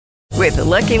With the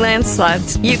Lucky Land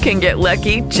Slots, you can get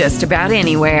lucky just about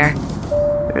anywhere.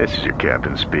 This is your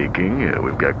captain speaking.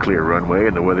 We've got clear runway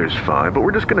and the weather's fine, but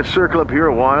we're just going to circle up here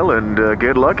a while and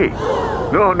get lucky.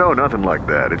 No, nothing like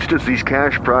that. It's just these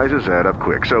cash prizes add up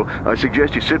quick. So I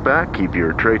suggest you sit back, keep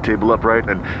your tray table upright,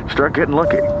 and start getting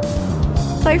lucky.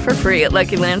 Play for free at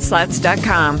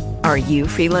LuckyLandSlots.com. Are you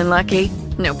feeling lucky?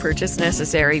 No purchase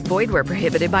necessary. Void where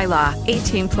prohibited by law.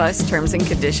 18 plus terms and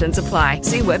conditions apply.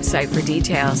 See website for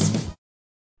details.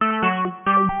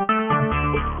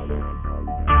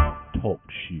 Talk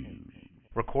shoes.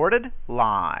 Recorded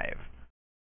live.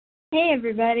 Hey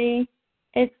everybody,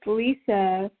 it's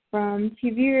Lisa from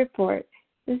TV Report.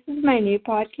 This is my new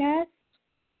podcast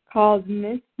called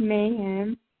Miss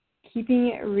Mayhem, Keeping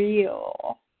It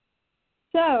Real.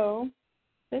 So,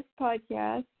 this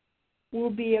podcast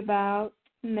will be about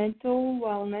mental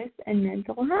wellness and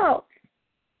mental health.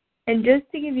 And just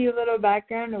to give you a little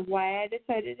background of why I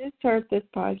decided to start this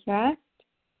podcast,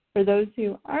 for those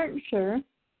who aren't sure,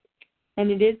 and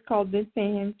it is called Miss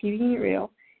Mayhem, Keeping It Real.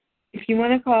 If you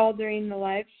want to call during the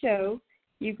live show,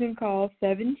 you can call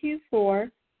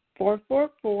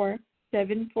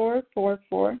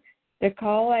 724-444-7444. The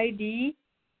call ID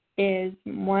is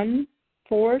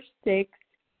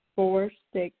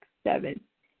 146467.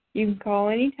 You can call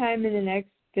anytime in the next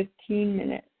 15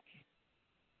 minutes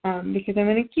because I'm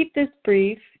going to keep this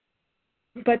brief.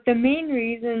 But the main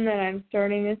reason that I'm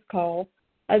starting this call,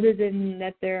 other than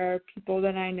that there are people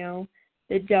that I know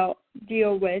that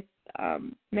deal with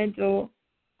mental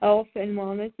health and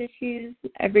wellness issues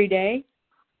every day,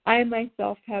 I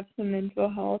myself have some mental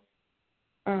health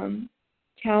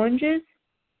challenges,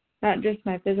 not just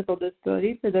my physical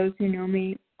disability, for those who know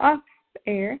me off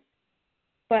air,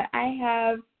 but I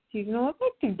have seasonal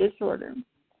affective disorder.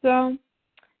 So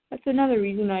that's another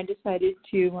reason I decided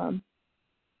to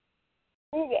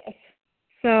do this.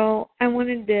 So I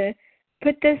wanted to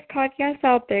put this podcast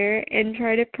out there and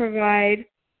try to provide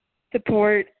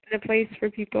support and a place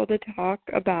for people to talk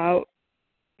about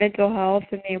mental health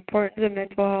and the importance of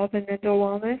mental health and mental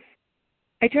wellness.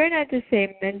 I try not to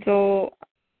say mental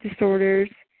disorders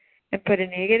and put a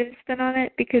negative spin on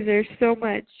it because there's so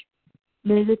much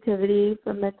negativity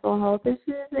for mental health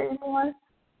issues anymore.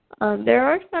 There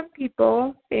are some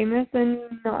people, famous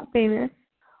and not famous,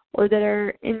 or that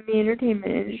are in the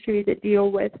entertainment industry that deal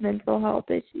with mental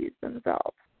health issues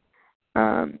themselves.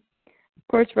 Of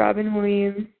course, Robin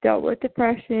Williams dealt with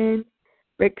depression.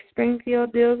 Rick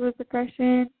Springfield deals with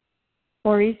depression.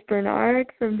 Maurice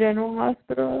Bernard from General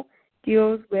Hospital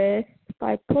deals with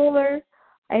bipolar.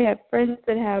 I have friends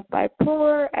that have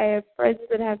bipolar. I have friends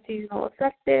that have seasonal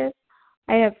affective.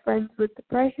 I have friends with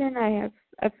depression. I have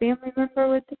a family member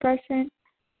with depression.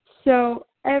 So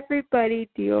everybody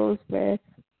deals with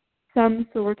some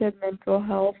sort of mental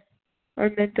health or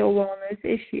mental wellness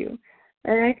issue.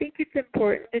 And I think it's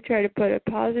important to try to put a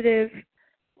positive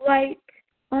light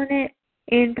on it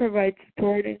and provide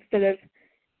support instead of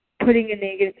putting a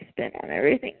negative spin on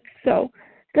everything. So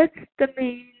that's the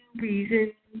main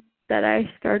reason that I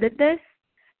started this.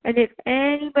 And if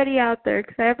anybody out there,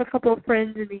 because I have a couple of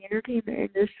friends in the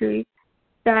entertainment industry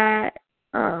that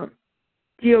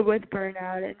deal with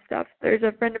burnout and stuff. There's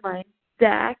a friend of mine,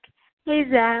 Zach. Hey,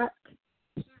 Zach.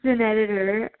 He's an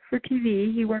editor for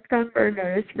TV. He worked on Burn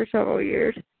Notice for several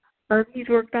years. He's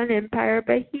worked on Empire,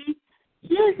 but he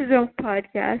has his own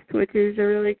podcast, which is a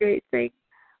really great thing.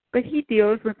 But he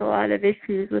deals with a lot of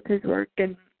issues with his work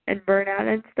and burnout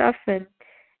and stuff, and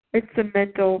it's some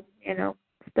mental,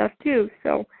 stuff too.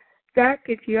 So, Zach,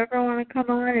 if you ever want to come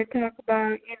on and talk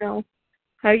about,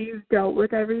 how you've dealt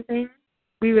with everything,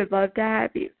 we would love to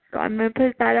have you. So I'm going to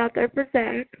put that out there for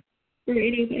Zach, for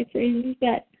any of my friends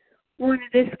that want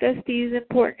to discuss these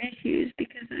important issues,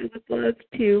 because I would love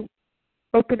to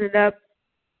open it up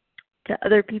to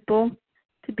other people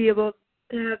to be able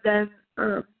to have them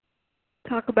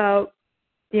talk about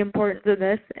the importance of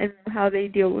this and how they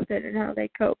deal with it and how they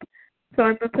cope. So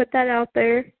I'm going to put that out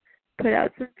there, put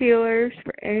out some feelers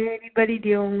for anybody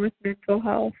dealing with mental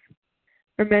health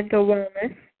or mental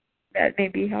wellness, that may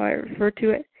be how I refer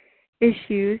to it,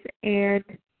 issues, and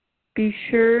be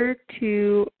sure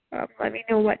to let me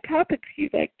know what topics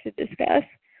you'd like to discuss,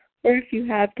 or if you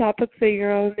have topics of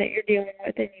your own that you're dealing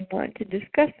with and you want to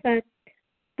discuss them,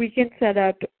 we can set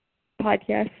up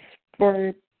podcasts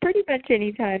for pretty much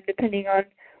any time, depending on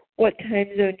what time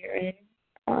zone you're in.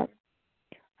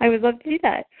 I would love to do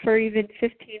that for even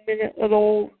 15-minute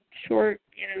little short,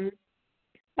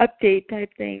 update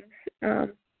type things.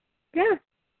 Yeah,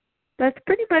 that's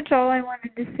pretty much all I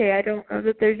wanted to say. I don't know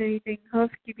that there's anything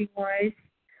housekeeping-wise.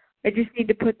 I just need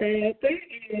to put that out there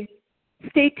and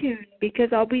stay tuned,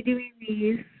 because I'll be doing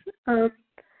these A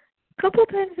couple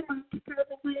times a month,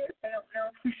 probably. I don't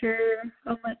know for sure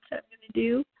how much I'm going to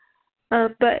do.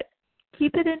 But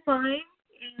keep it in mind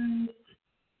and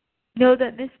know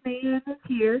that Miss Mayhem is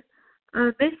here.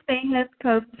 Miss Mayhem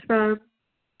comes from,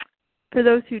 for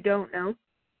those who don't know,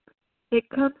 it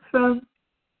comes from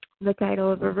the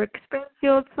title of a Rick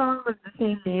Springfield song of the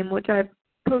same name, which I've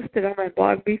posted on my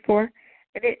blog before,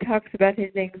 and it talks about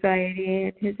his anxiety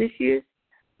and his issues.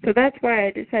 So that's why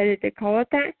I decided to call it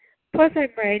that. Plus, I'm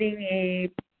writing a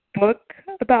book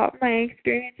about my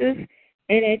experiences,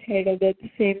 and I titled it the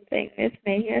same thing, Miss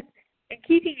Mayhem. And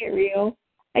keeping it real,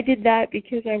 I did that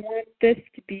because I want this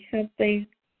to be something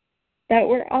that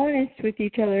we're honest with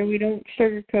each other. We don't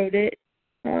sugarcoat it,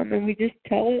 and we just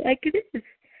tell it like it is.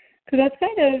 Because that's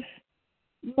kind of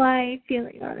my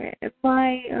feeling on it, and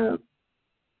my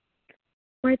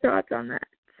thoughts on that.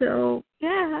 So,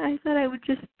 yeah, I thought I would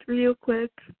just real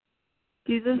quick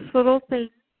do this little thing.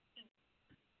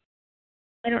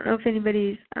 I don't know if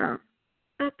anybody's out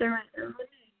there right now. Let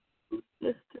me post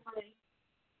this to my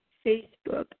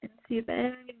Facebook and see if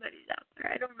anybody's out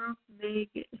there. I don't know if Meg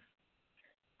is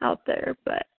out there,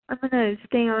 but I'm going to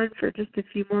stay on for just a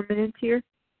few more minutes here,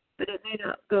 but it may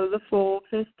not go the full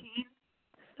 15.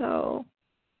 So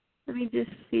let me just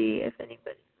see if anybody's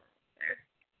out there.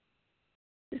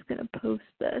 Just going to post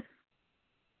this.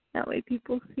 That way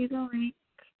people see the link.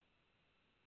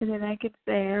 And then I can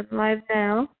say I'm live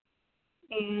now.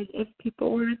 And if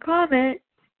people want to comment,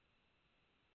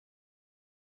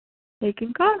 they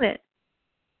can comment.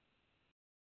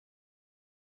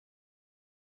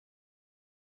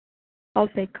 I'll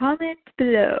say comment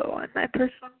below on my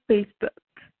personal Facebook.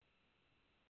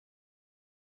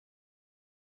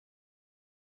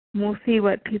 We'll see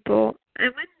what people... I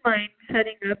wouldn't mind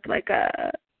setting up like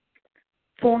a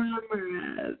forum or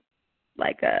a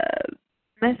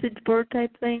message board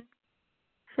type thing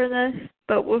for this,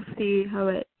 but we'll see how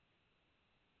it...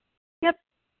 Yep,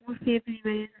 we'll see if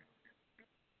anybody's...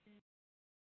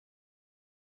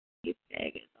 Keep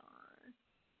tagging on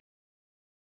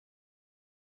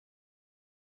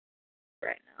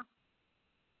right now.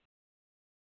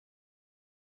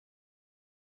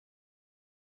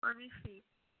 Let me see.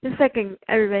 Just a second,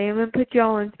 everybody. I'm going to put you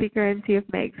all on speaker and see if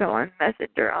Meg's on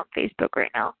Messenger on Facebook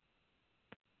right now.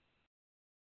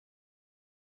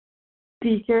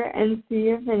 Speaker and see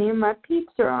if any of my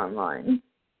peeps are online.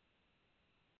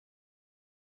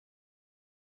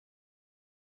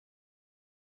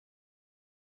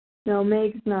 No,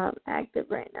 Meg's not active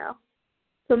right now.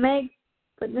 So Meg,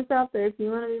 putting this out there, if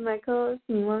you want to be my co-host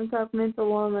and you want to talk mental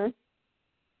wellness,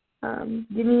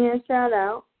 give me a shout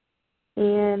out.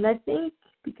 And I think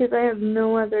because I have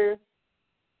no other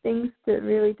things to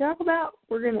really talk about,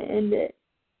 we're going to end it.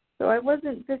 So I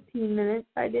wasn't 15 minutes.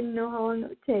 I didn't know how long it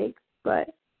would take. But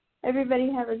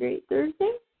everybody have a great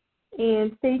Thursday,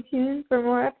 and stay tuned for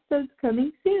more episodes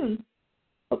coming soon.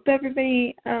 Hope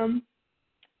everybody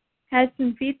has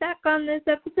some feedback on this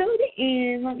episode,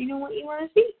 and let me know what you want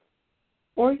to see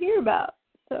or hear about.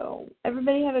 So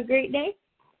everybody have a great day,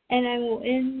 and I will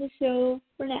end the show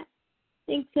for now.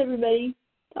 Thanks, everybody.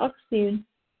 Talk soon.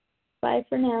 Bye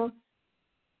for now.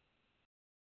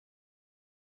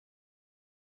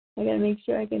 I gotta make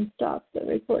sure I can stop the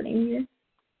recording here.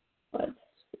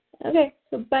 Okay,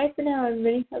 so bye for now,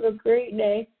 everybody. Have a great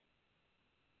day.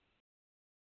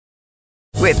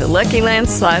 With the Lucky Land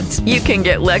Slots, you can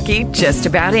get lucky just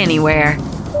about anywhere.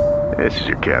 This is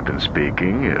your captain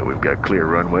speaking. We've got clear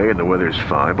runway and the weather's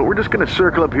fine, but we're just going to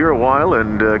circle up here a while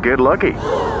and get lucky.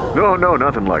 No,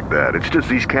 nothing like that. It's just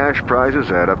these cash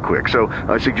prizes add up quick. So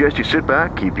I suggest you sit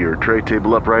back, keep your tray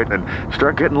table upright, and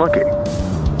start getting lucky.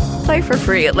 Play for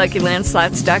free at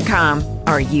LuckyLandSlots.com.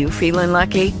 Are you feeling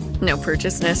lucky? No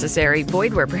purchase necessary.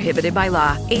 Void where prohibited by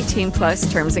law.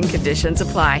 18+ terms and conditions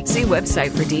apply. See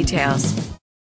website for details.